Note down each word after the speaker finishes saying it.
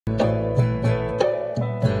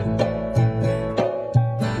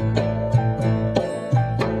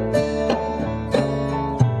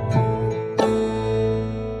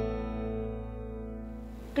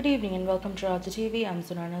welcome to Raja TV. I'm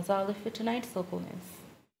Sunarna Zalif for tonight's local news.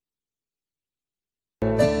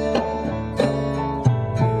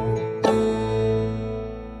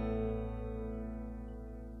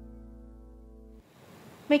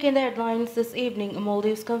 Making the headlines this evening,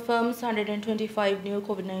 Maldives confirms 125 new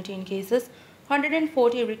COVID-19 cases,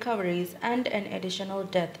 140 recoveries and an additional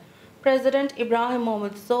death. President Ibrahim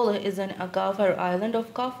Mohamed Solih is in Agafar Island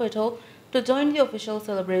of Kaf Atoll to join the official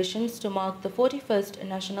celebrations to mark the 41st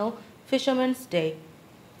National Fishermen's Day.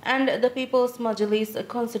 And the People's Majlis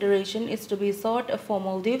consideration is to be sought for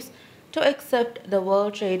Maldives to accept the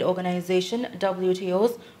World Trade Organization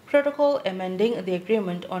WTO's protocol amending the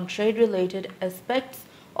agreement on trade-related aspects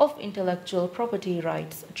of intellectual property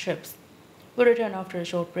rights TRIPS. We'll return after a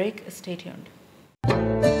short break. Stay tuned.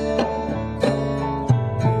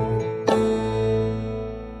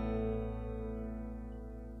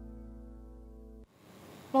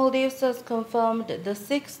 Maldives has confirmed the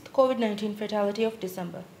 6th COVID-19 fatality of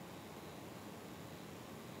December.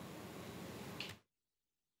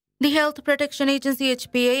 The Health Protection Agency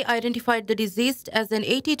HPA identified the deceased as an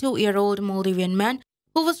 82-year-old Maldivian man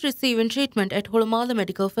who was receiving treatment at Hulumala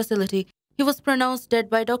Medical Facility. He was pronounced dead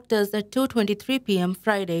by doctors at 2:23 p.m.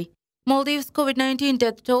 Friday. Maldives' COVID-19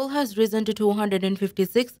 death toll has risen to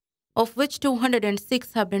 256, of which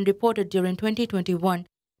 206 have been reported during 2021.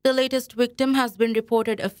 The latest victim has been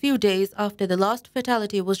reported a few days after the last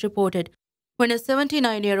fatality was reported, when a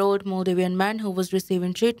 79-year-old Maldivian man who was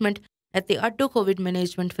receiving treatment at the Addo COVID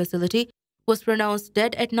Management Facility was pronounced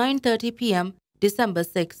dead at 9:30 p.m. December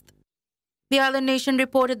 6th. The island nation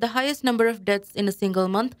reported the highest number of deaths in a single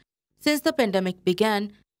month since the pandemic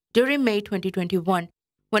began during May 2021,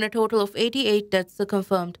 when a total of 88 deaths are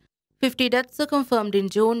confirmed. 50 deaths are confirmed in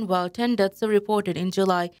June, while 10 deaths are reported in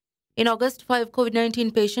July. In August, 5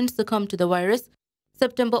 COVID-19 patients succumbed to the virus.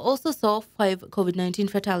 September also saw 5 COVID-19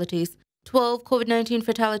 fatalities. 12 COVID-19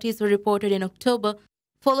 fatalities were reported in October,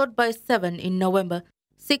 followed by 7 in November.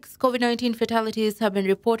 6 COVID-19 fatalities have been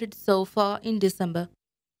reported so far in December.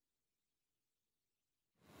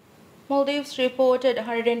 Maldives reported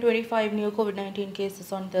 125 new COVID-19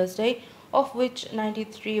 cases on Thursday, of which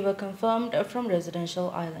 93 were confirmed from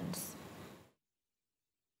residential islands.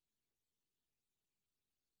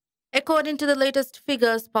 According to the latest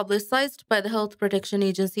figures publicized by the Health Protection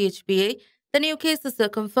Agency HPA, the new cases are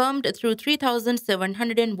confirmed through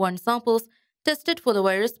 3,701 samples tested for the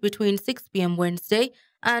virus between 6 p.m. Wednesday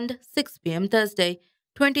and 6 p.m. Thursday.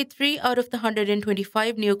 23 out of the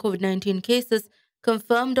 125 new COVID-19 cases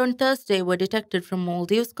confirmed on Thursday were detected from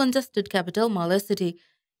Maldives' congested capital, Mala City.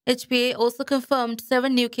 HPA also confirmed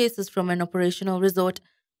 7 new cases from an operational resort.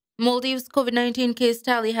 Maldives' COVID-19 case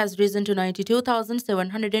tally has risen to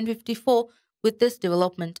 92,754 with this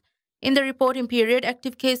development. In the reporting period,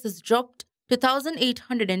 active cases dropped to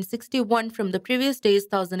 1,861 from the previous day's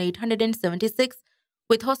 1,876,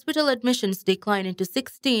 with hospital admissions declining to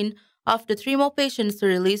 16 after 3 more patients were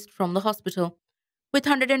released from the hospital. With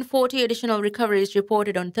 140 additional recoveries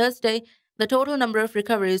reported on Thursday, the total number of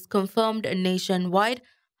recoveries confirmed nationwide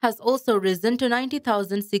has also risen to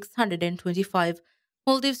 90,625.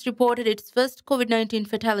 Maldives reported its first COVID-19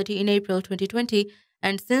 fatality in April 2020,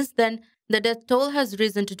 and since then, the death toll has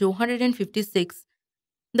risen to 256.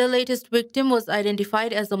 The latest victim was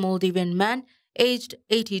identified as a Maldivian man, aged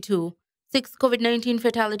 82. 6 COVID-19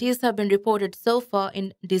 fatalities have been reported so far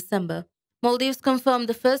in December. Maldives confirmed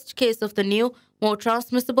the first case of the new, more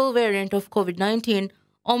transmissible variant of COVID-19,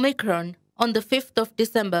 Omicron, on the 5th of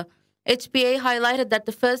December. HPA highlighted that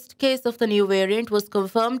the first case of the new variant was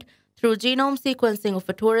confirmed through genome sequencing of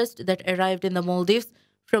a tourist that arrived in the Maldives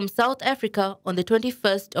from South Africa on the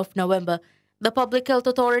 21st of November. The Public Health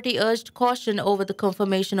Authority urged caution over the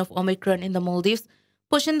confirmation of Omicron in the Maldives,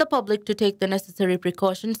 pushing the public to take the necessary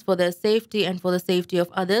precautions for their safety and for the safety of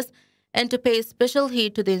others, and to pay special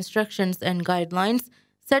heed to the instructions and guidelines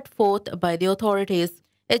set forth by the authorities.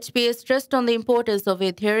 HPA stressed on the importance of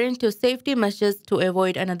adhering to safety measures to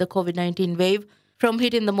avoid another COVID-19 wave from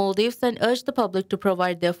hitting the Maldives and urged the public to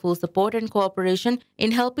provide their full support and cooperation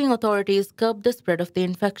in helping authorities curb the spread of the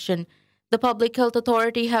infection. The Public Health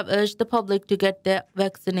Authority have urged the public to get their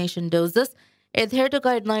vaccination doses, adhere to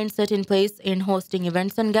guidelines set in place in hosting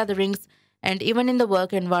events and gatherings, and even in the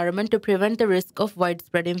work environment to prevent the risk of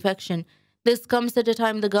widespread infection. This comes at a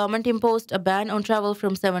time the government imposed a ban on travel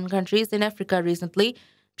from 7 countries in Africa recently,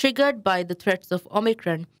 triggered by the threats of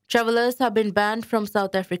Omicron. Travelers have been banned from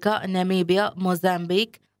South Africa, Namibia,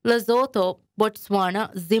 Mozambique, Lesotho, Botswana,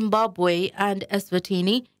 Zimbabwe, and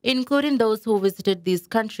Eswatini, including those who visited these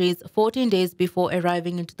countries 14 days before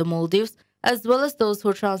arriving into the Maldives, as well as those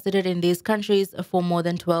who transited in these countries for more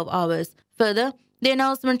than 12 hours. Further, The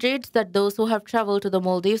announcement reads that those who have traveled to the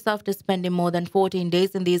Maldives after spending more than 14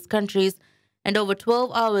 days in these countries and over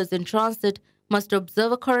 12 hours in transit must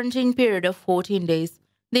observe a quarantine period of 14 days.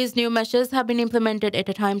 These new measures have been implemented at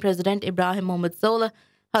a time President Ibrahim Mohamed Sola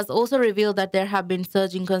has also revealed that there have been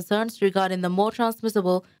surging concerns regarding the more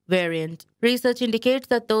transmissible variant. Research indicates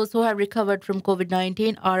that those who have recovered from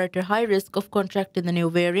COVID-19 are at a high risk of contracting the new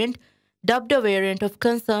variant, dubbed a variant of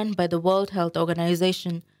concern by the World Health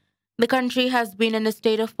Organization. The country has been in a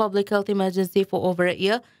state of public health emergency for over a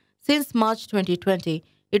year since March 2020.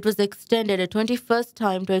 It was extended a 21st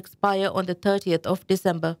time to expire on the 30th of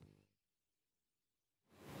December.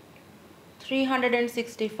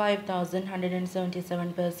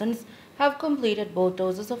 365,177 persons have completed both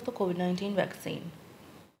doses of the COVID-19 vaccine.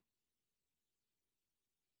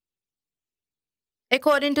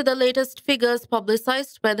 According to the latest figures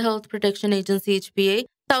publicized by the Health Protection Agency HPA,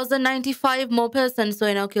 1,095 more persons were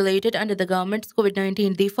inoculated under the government's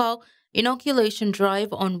COVID-19 default inoculation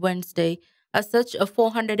drive on Wednesday. As such,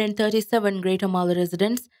 437 Greater Mala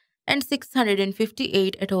residents and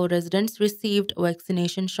 658 Atoll residents received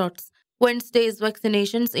vaccination shots. Wednesday's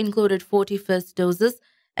vaccinations included 40 first doses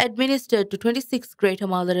administered to 26 Greater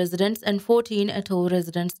Mala residents and 14 Atoll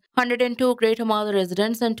residents. 102 Greater Mala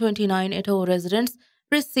residents and 29 Atoll residents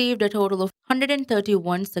received a total of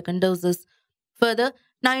 131 second doses. Further,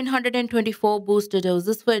 924 booster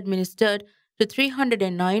doses were administered to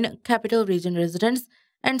 309 Capital Region residents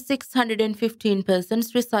and 615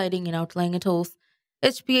 persons residing in outlying atolls.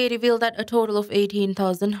 HPA revealed that a total of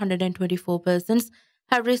 18,124 persons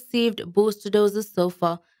have received booster doses so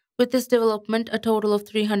far. With this development, a total of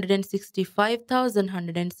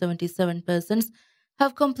 365,177 persons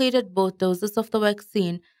have completed both doses of the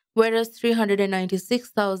vaccine, whereas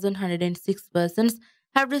 396,106 persons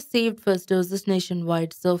have received first doses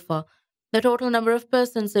nationwide so far. The total number of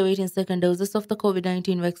persons awaiting second doses of the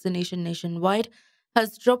COVID-19 vaccination nationwide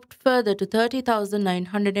has dropped further to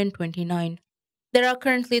 30,929. There are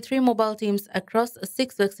currently 3 mobile teams across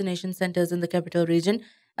 6 vaccination centers in the capital region,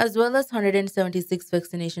 as well as 176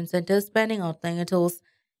 vaccination centers spanning outlying atolls.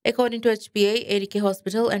 According to HPA, ADK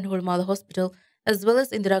Hospital and Hurmala Hospital, as well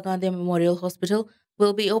as Indira Gandhi Memorial Hospital,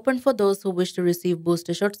 will be open for those who wish to receive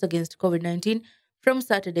booster shots against COVID-19 from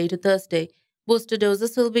Saturday to Thursday. Booster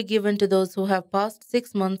doses will be given to those who have passed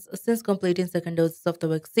 6 months since completing second doses of the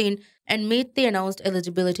vaccine and meet the announced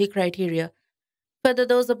eligibility criteria. Further,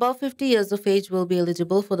 those above 50 years of age will be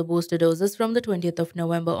eligible for the booster doses from the 20th of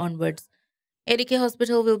November onwards. ADK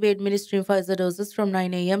Hospital will be administering Pfizer doses from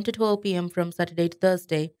 9 a.m. to 12 p.m. from Saturday to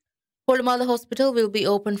Thursday. Holmala Hospital will be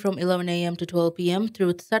open from 11 a.m. to 12 p.m.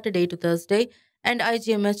 through Saturday to Thursday, and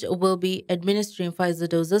IGMH will be administering Pfizer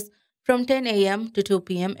doses from 10 a.m. to 2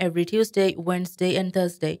 p.m. every Tuesday, Wednesday, and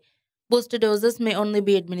Thursday. Booster doses may only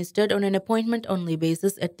be administered on an appointment-only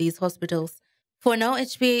basis at these hospitals. For now,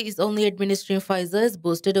 HPA is only administering Pfizer as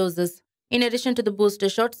booster doses. In addition to the booster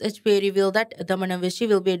shots, HPA revealed that Damanaveshi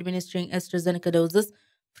will be administering AstraZeneca doses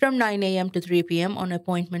from 9 a.m. to 3 p.m. on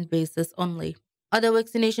appointment basis only. Other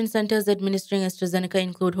vaccination centers administering AstraZeneca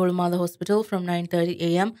include Holmala Hospital from 9:30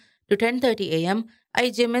 a.m. to 10:30 a.m.,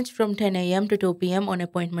 IGMH from 10 a.m. to 2 p.m. on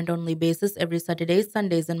appointment-only basis every Saturdays,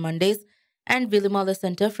 Sundays, and Mondays, and Vilimala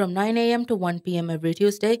Center from 9 a.m. to 1 p.m. every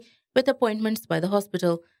Tuesday with appointments by the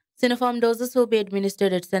hospital. Sinopharm doses will be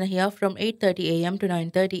administered at Senahia from 8:30 a.m. to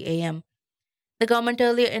 9:30 a.m. The government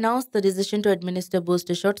earlier announced the decision to administer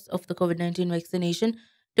booster shots of the COVID-19 vaccination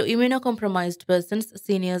to immunocompromised persons,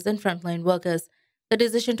 seniors, and frontline workers. The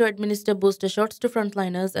decision to administer booster shots to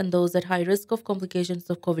frontliners and those at high risk of complications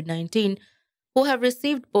of COVID-19 who have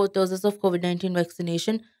received both doses of COVID-19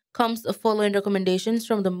 vaccination comes following recommendations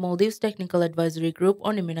from the Maldives Technical Advisory Group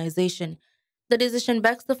on immunization. The decision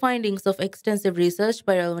backs the findings of extensive research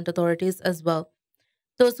by relevant authorities as well.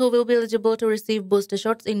 Those who will be eligible to receive booster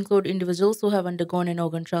shots include individuals who have undergone an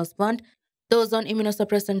organ transplant, those on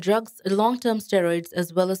immunosuppressant drugs, long-term steroids,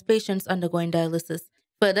 as well as patients undergoing dialysis.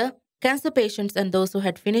 Further, cancer patients and those who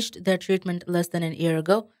had finished their treatment less than a year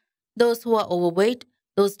ago, those who are overweight,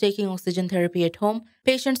 those taking oxygen therapy at home,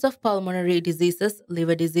 patients of pulmonary diseases,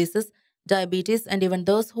 liver diseases, diabetes, and even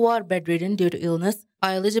those who are bedridden due to illness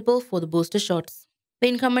are eligible for the booster shots. The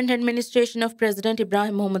incumbent administration of President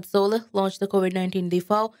Ibrahim Mohamed Sola launched the COVID-19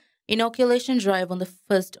 default inoculation drive on the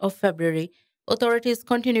 1st of February. Authorities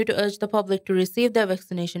continue to urge the public to receive their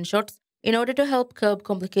vaccination shots in order to help curb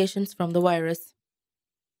complications from the virus.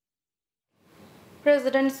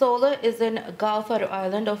 President Sola is in Galfaru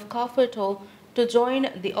Island of Kafu Atoll to join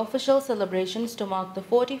the official celebrations to mark the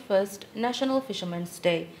 41st National Fishermen's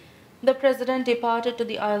Day. The president departed to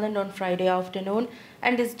the island on Friday afternoon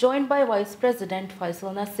and is joined by Vice President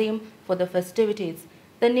Faisal Naseem for the festivities.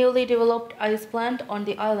 The newly developed ice plant on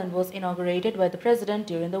the island was inaugurated by the president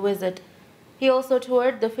during the visit. He also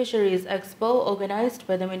toured the Fisheries Expo organized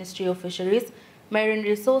by the Ministry of Fisheries, Marine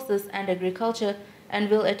Resources and Agriculture and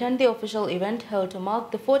will attend the official event held to mark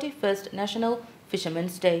the 41st National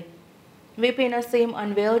Fishermen's Day. VP Naseem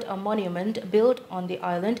unveiled a monument built on the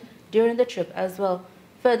island during the trip as well.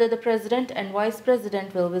 Further, the President and Vice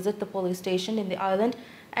President will visit the police station in the island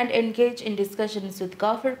and engage in discussions with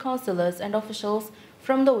Gafur councillors and officials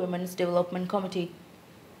from the Women's Development Committee.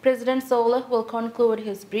 President Saleh will conclude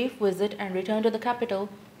his brief visit and return to the capital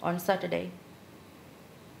on Saturday.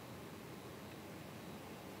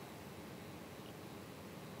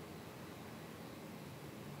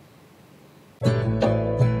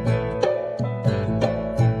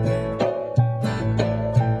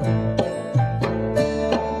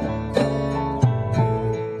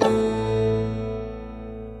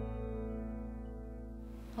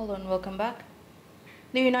 Hello and welcome back.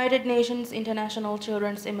 The United Nations International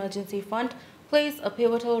Children's Emergency Fund plays a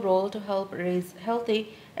pivotal role to help raise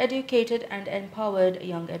healthy, educated and empowered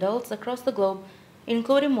young adults across the globe,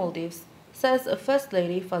 including Maldives, says First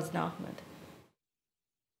Lady Fazna Ahmed.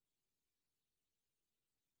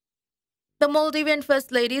 The Maldivian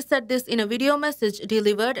First Lady said this in a video message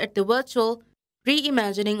delivered at the virtual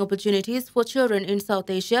Reimagining Opportunities for Children in South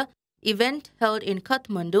Asia event held in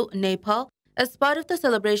Kathmandu, Nepal, as part of the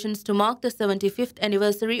celebrations to mark the 75th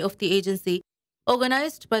anniversary of the agency.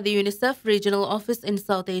 Organized by the UNICEF Regional Office in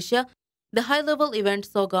South Asia, the high-level event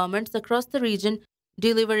saw governments across the region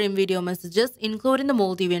delivering video messages, including the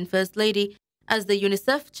Maldivian First Lady, as the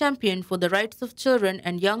UNICEF champion for the rights of children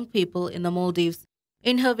and young people in the Maldives.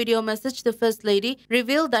 In her video message, the First Lady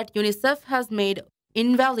revealed that UNICEF has made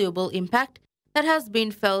invaluable impact that has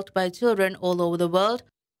been felt by children all over the world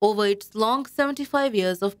over its long 75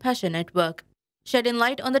 years of passionate work. Shedding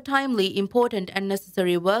light on the timely, important and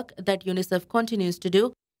necessary work that UNICEF continues to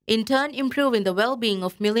do, in turn improving the well-being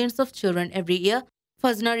of millions of children every year,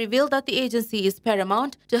 Fazna revealed that the agency is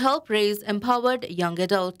paramount to help raise empowered young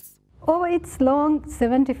adults. Over its long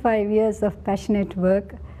 75 years of passionate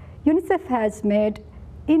work, UNICEF has made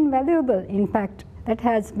invaluable impact that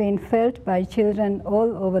has been felt by children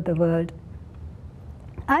all over the world.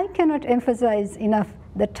 I cannot emphasize enough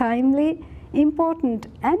the timely, important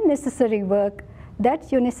and necessary work that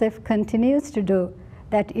UNICEF continues to do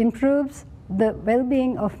that improves the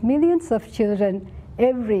well-being of millions of children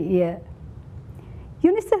every year.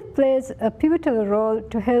 UNICEF plays a pivotal role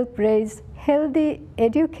to help raise healthy,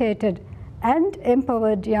 educated and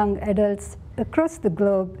empowered young adults across the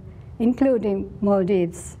globe, including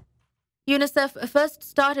Maldives. UNICEF first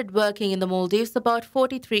started working in the Maldives about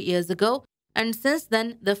 43 years ago, and since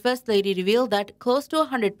then, the First Lady revealed that close to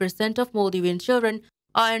 100% of Maldivian children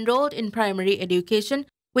are enrolled in primary education,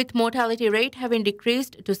 with mortality rate having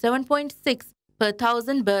decreased to 7.6 per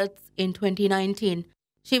 1,000 births in 2019.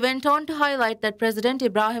 She went on to highlight that President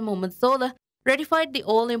Ibrahim Mohamed Saleh ratified the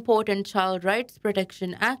all-important Child Rights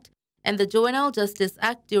Protection Act and the Juvenile Justice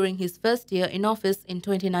Act during his first year in office in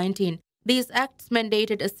 2019. These acts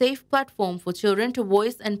mandated a safe platform for children to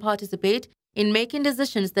voice and participate in making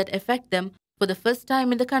decisions that affect them for the first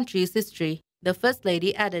time in the country's history, the First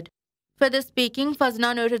Lady added. Further speaking,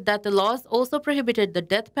 Fazna noted that the laws also prohibited the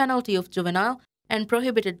death penalty of juvenile and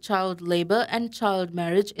prohibited child labor and child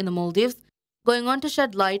marriage in the Maldives, going on to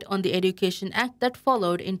shed light on the Education Act that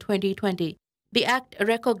followed in 2020. The act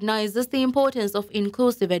recognizes the importance of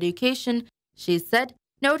inclusive education, she said,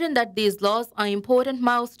 noting that these laws are important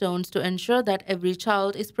milestones to ensure that every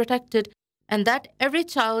child is protected and that every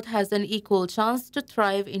child has an equal chance to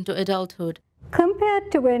thrive into adulthood.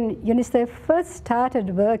 Compared to when UNICEF first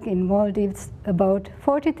started work in Maldives about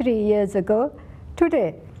 43 years ago,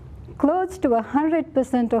 today, close to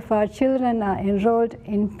 100% of our children are enrolled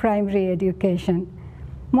in primary education.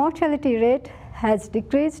 Mortality rate has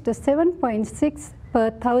decreased to 7.6 per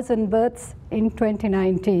 1,000 births in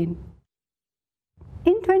 2019.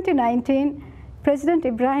 In 2019, President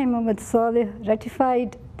Ibrahim Mohamed Saleh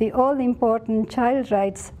ratified the all-important Child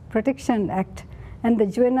Rights Protection Act and the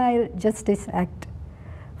Juvenile Justice Act.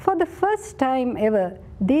 For the first time ever,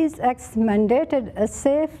 these acts mandated a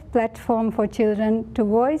safe platform for children to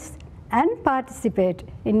voice and participate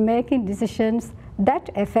in making decisions that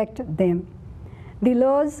affect them. The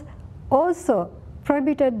laws also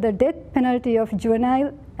prohibited the death penalty of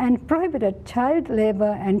juvenile and prohibited child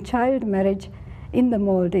labor and child marriage in the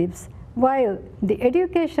Maldives, while the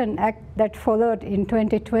Education Act that followed in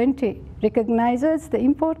 2020 recognizes the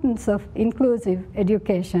importance of inclusive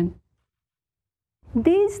education.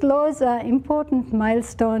 These laws are important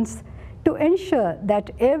milestones to ensure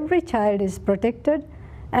that every child is protected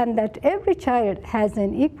and that every child has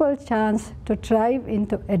an equal chance to thrive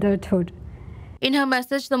into adulthood. In her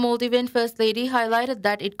message, the Maldivian First Lady highlighted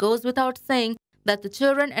that it goes without saying that the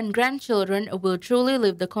children and grandchildren will truly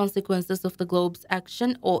live the consequences of the globe's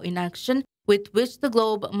action or inaction, with which the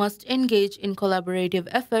globe must engage in collaborative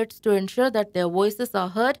efforts to ensure that their voices are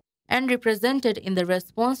heard and represented in the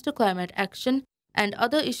response to climate action and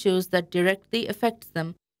other issues that directly affect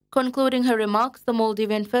them. Concluding her remarks, the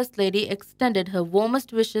Maldivian First Lady extended her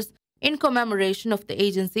warmest wishes in commemoration of the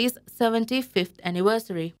agency's 75th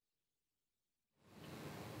anniversary.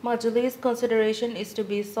 Majlis consideration is to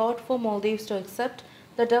be sought for Maldives to accept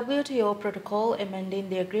the WTO protocol amending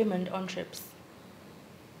the agreement on TRIPS.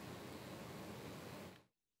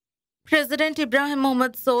 President Ibrahim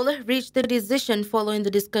Mohamed Solih reached the decision following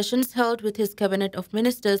the discussions held with his cabinet of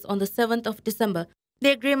ministers on the 7th of December. The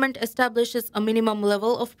agreement establishes a minimum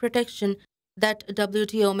level of protection that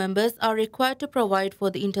WTO members are required to provide for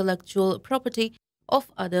the intellectual property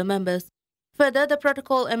of other members. Further, the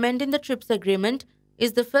protocol amending the TRIPS agreement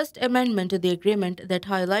is the first amendment to the agreement that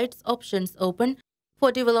highlights options open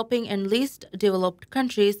for developing and least developed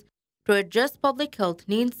countries to address public health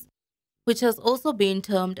needs, which has also been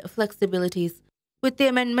termed flexibilities. With the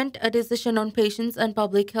amendment, a decision on patients and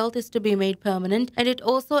public health is to be made permanent, and it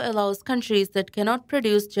also allows countries that cannot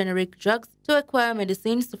produce generic drugs to acquire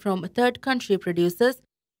medicines from third country producers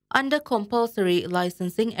under compulsory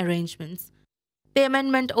licensing arrangements. The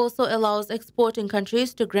amendment also allows exporting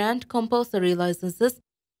countries to grant compulsory licenses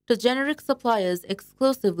to generic suppliers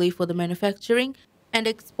exclusively for the manufacturing and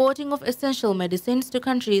exporting of essential medicines to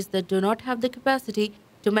countries that do not have the capacity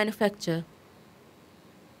to manufacture.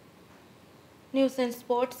 News and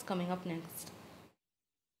sports coming up next.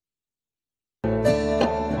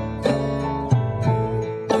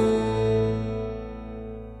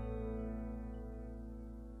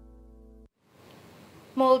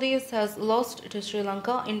 Maldives has lost to Sri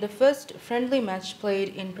Lanka in the first friendly match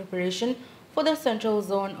played in preparation for the Central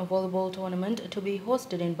Zone Volleyball Tournament to be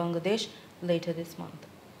hosted in Bangladesh later this month.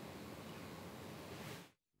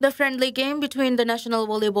 The friendly game between the national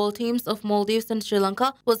volleyball teams of Maldives and Sri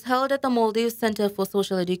Lanka was held at the Maldives Center for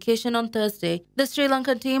Social Education on Thursday. The Sri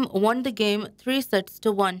Lankan team won the game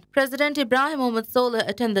 3-1. President Ibrahim Mohamed Solih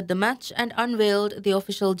attended the match and unveiled the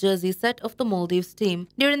official jersey set of the Maldives team.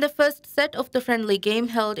 During the first set of the friendly game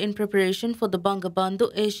held in preparation for the Bangabandhu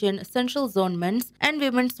Asian Central Zone Men's and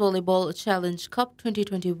Women's Volleyball Challenge Cup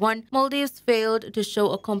 2021, Maldives failed to show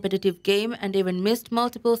a competitive game and even missed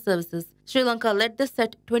multiple services. Sri Lanka led the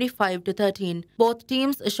set 25-13. Both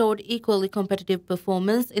teams showed equally competitive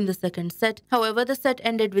performance in the second set. However, the set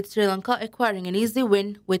ended with Sri Lanka acquiring an easy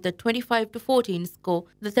win with a 25-14 score.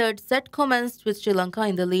 The third set commenced with Sri Lanka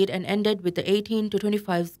in the lead and ended with the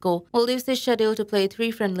 18-25 score. Maldives is scheduled to play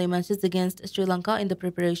 3 friendly matches against Sri Lanka in the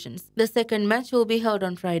preparations. The second match will be held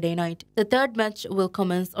on Friday night. The third match will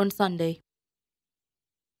commence on Sunday.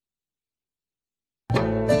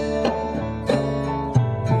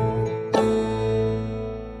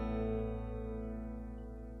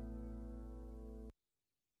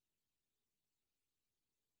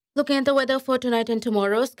 Looking at the weather for tonight and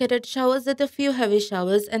tomorrow, scattered showers with a few heavy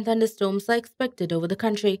showers and thunderstorms are expected over the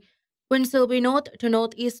country. Winds will be north to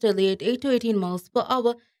northeasterly at 8 to 18 miles per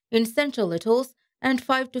hour in central atolls and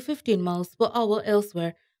 5 to 15 miles per hour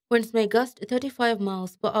elsewhere. Winds may gust 35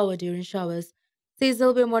 miles per hour during showers. Seas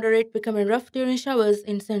will be moderate, becoming rough during showers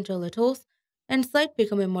in central atolls and slight,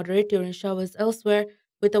 becoming moderate during showers elsewhere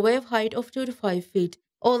with a wave height of 2 to 5 feet.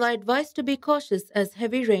 All are advised to be cautious as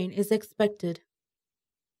heavy rain is expected.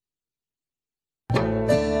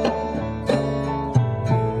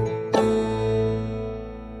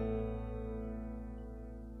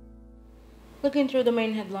 Looking through the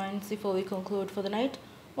main headlines before we conclude for the night,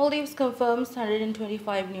 Maldives confirms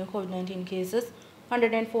 125 new COVID-19 cases,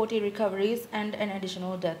 140 recoveries and an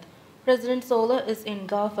additional death. President Solih is in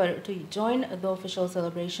Gafar to join the official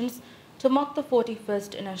celebrations to mark the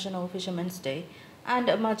 41st National Fishermen's Day, and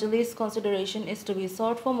a Majlis consideration is to be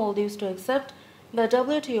sought for Maldives to accept the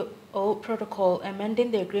WTO protocol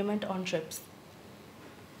amending the agreement on TRIPS.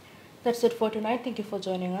 That's it for tonight. Thank you for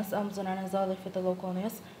joining us. I'm Zonana Zalif with the local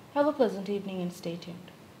news. Have a pleasant evening and stay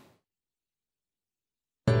tuned.